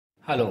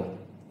Hello,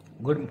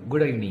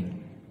 good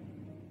evening.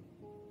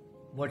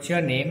 What's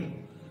your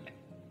name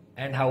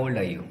and how old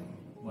are you?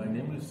 My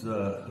name is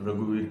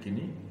Raghuvir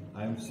Kini.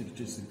 I am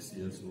 66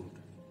 years old.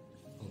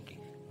 Okay.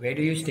 Where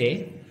do you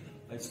stay?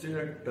 I stay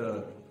at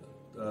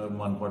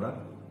Manpada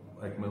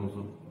at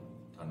Mehuzur,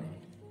 Thane,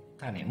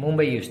 Thane.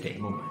 Mumbai you stay.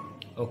 Mumbai.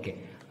 Okay.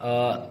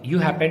 You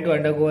happen to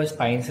undergo a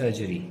spine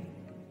surgery,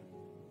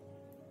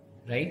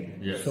 right?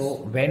 Yes. So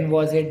when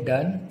was it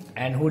done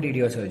and who did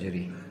your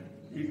surgery?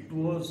 It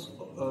was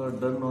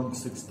done on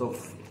 6th of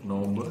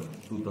November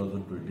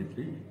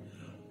 2023.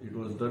 It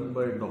was done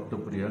by Dr.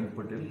 Priyank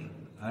Patel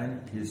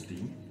and his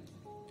team.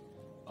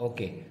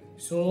 Okay.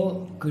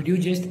 So could you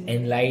just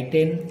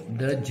enlighten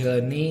the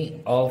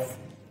journey of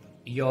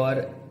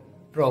your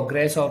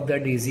progress of the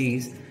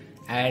disease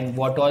and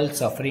what all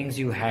sufferings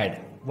you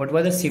had? What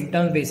were the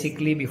symptoms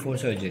basically before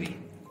surgery?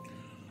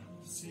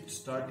 It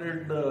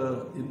started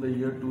in the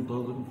year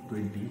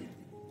 2020,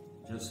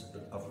 just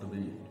after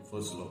the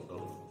first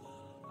lockdown.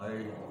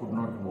 I could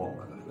not walk.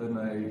 Then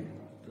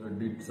I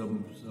did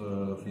some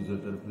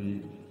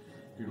physiotherapy.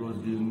 It was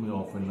giving me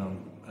off and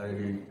on.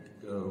 I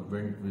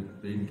went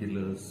with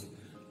painkillers.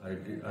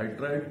 I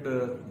tried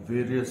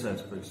various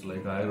aspects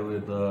like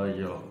Ayurveda,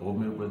 your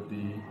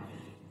homeopathy,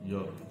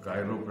 your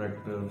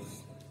chiropractors,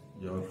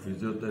 your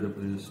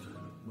physiotherapist.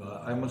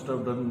 I must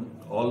have done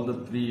all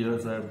the 3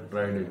 years. I have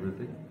tried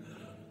everything.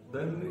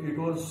 Then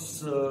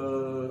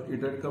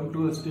it had come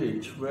to a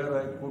stage where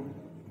I could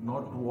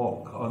not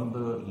walk on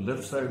the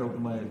left side of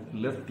my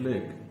left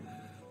leg.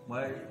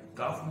 My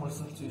calf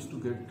muscles used to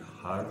get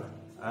hard,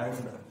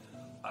 and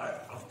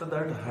after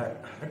that I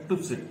had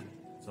to sit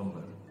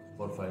somewhere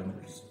for 5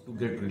 minutes to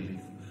get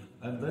relief.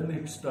 And then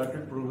it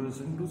started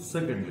progressing to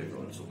second leg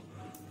also.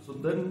 So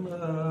then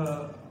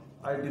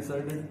I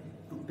decided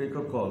to take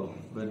a call.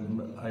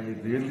 When I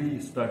really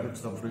started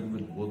suffering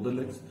with both the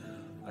legs,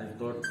 I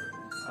thought,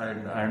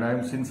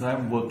 since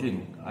I'm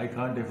working, I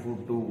can't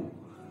afford to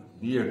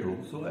be at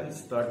home. So I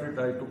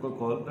took a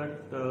call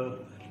that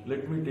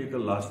let me take a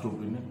last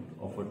opinion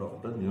of a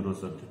doctor,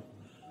 neurosurgeon.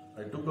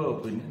 I took an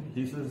opinion.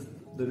 He says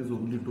there is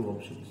only 2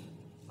 options.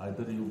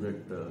 Either you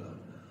get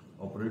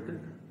operated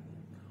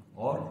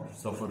or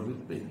suffer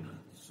with pain.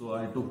 So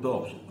I took the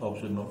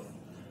option of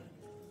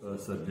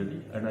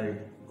surgery, and I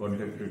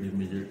contacted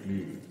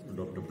immediately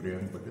Dr.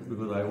 Priyank Patel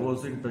because I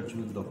was in touch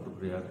with Dr.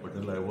 Priyank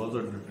Patel. I was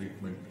under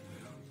treatment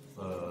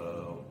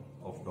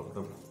of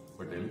Dr.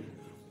 Patel,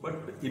 but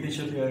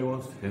initially I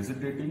was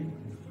hesitating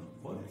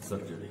for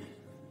surgery.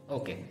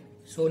 Okay.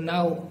 So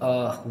now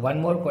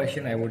one more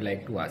question I would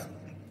like to ask.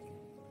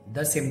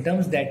 The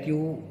symptoms that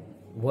you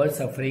were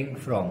suffering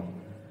from,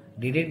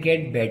 did it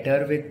get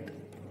better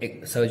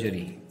with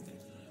surgery?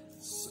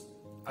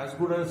 As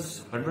good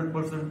as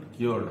 100%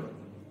 cured.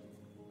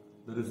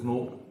 There is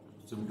no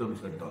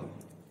symptoms at all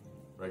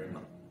right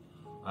now.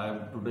 I am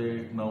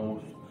today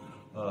now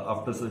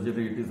after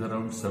surgery it is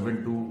around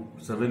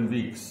 7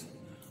 weeks,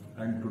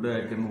 and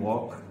today I can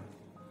walk.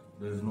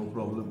 There is no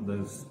problem.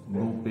 There is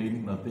no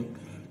pain, nothing.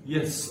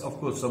 Yes, of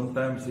course,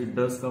 sometimes it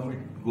does come,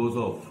 it goes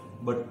off,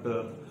 but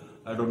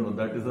I don't know.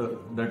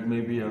 That may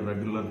be a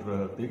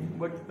regular thing,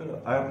 but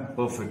I am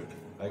perfect.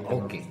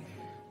 Okay.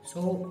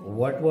 So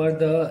what were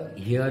the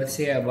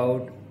hearsay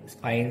about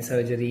spine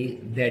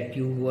surgery that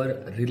you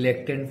were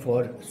reluctant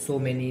for so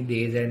many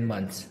days and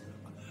months?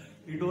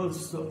 It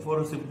was for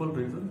a simple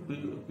reason.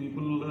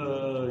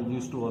 People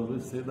used to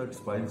always say that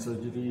spine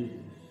surgery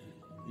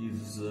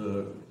is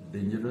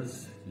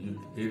dangerous.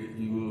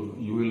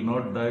 You will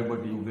not die,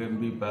 but you can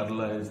be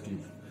paralyzed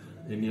if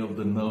any of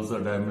the nerves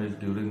are damaged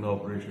during the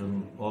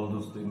operation. All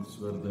those things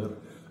were there,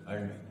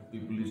 and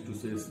people used to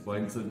say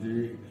spine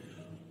surgery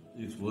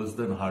is worse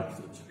than heart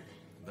surgery.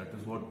 That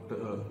is what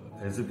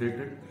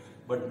hesitated.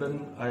 But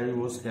then I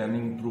was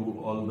scanning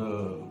through all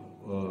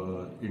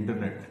the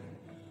internet.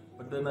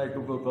 But then I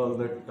took a call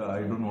that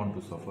I don't want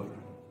to suffer,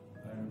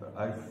 and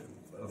I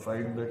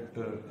find that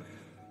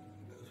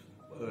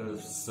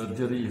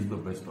surgery is the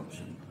best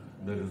option.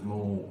 There is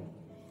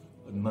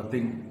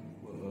nothing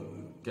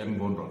can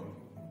go wrong.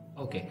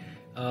 Okay.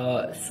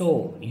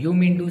 So you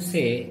mean to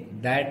say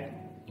that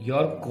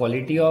your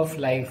quality of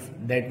life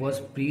that was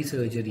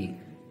pre-surgery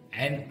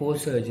and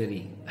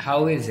post-surgery,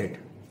 how is it?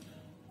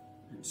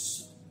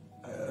 It's,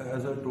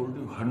 as I told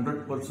you,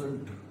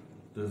 100%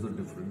 there's a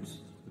difference.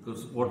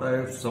 Because what I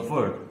have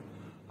suffered,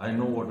 I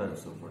know what I have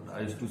suffered.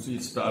 I used to see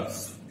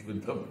stars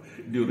with them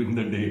during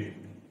the day.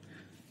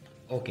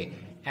 Okay.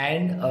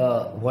 And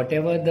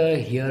whatever the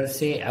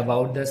hearsay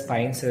about the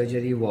spine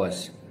surgery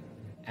was,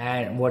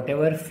 and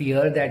whatever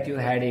fear that you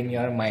had in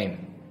your mind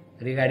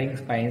regarding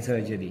spine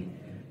surgery,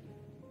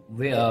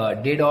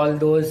 did all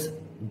those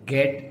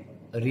get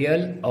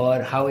real,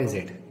 or how is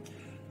it?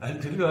 I'll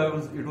tell you,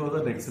 it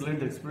was an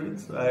excellent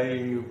experience.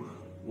 I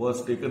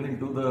was taken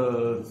into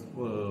the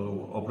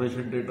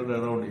operation theatre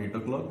around 8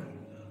 o'clock.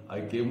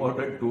 I came out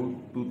at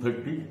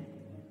 2:30.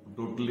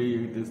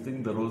 Totally this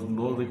thing. There was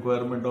no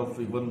requirement of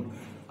even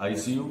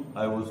ICU.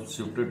 I was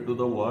shifted to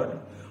the ward.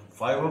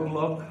 5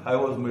 o'clock, I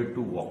was made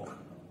to walk.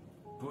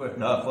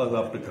 2.5 hours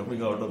after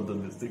coming out of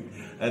this thing.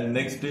 And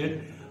next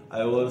day,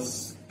 I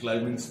was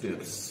climbing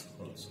stairs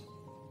also,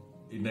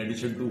 in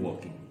addition to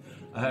walking.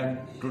 And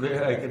today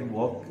I can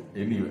walk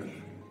anywhere.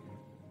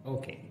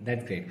 Okay,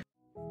 that's great.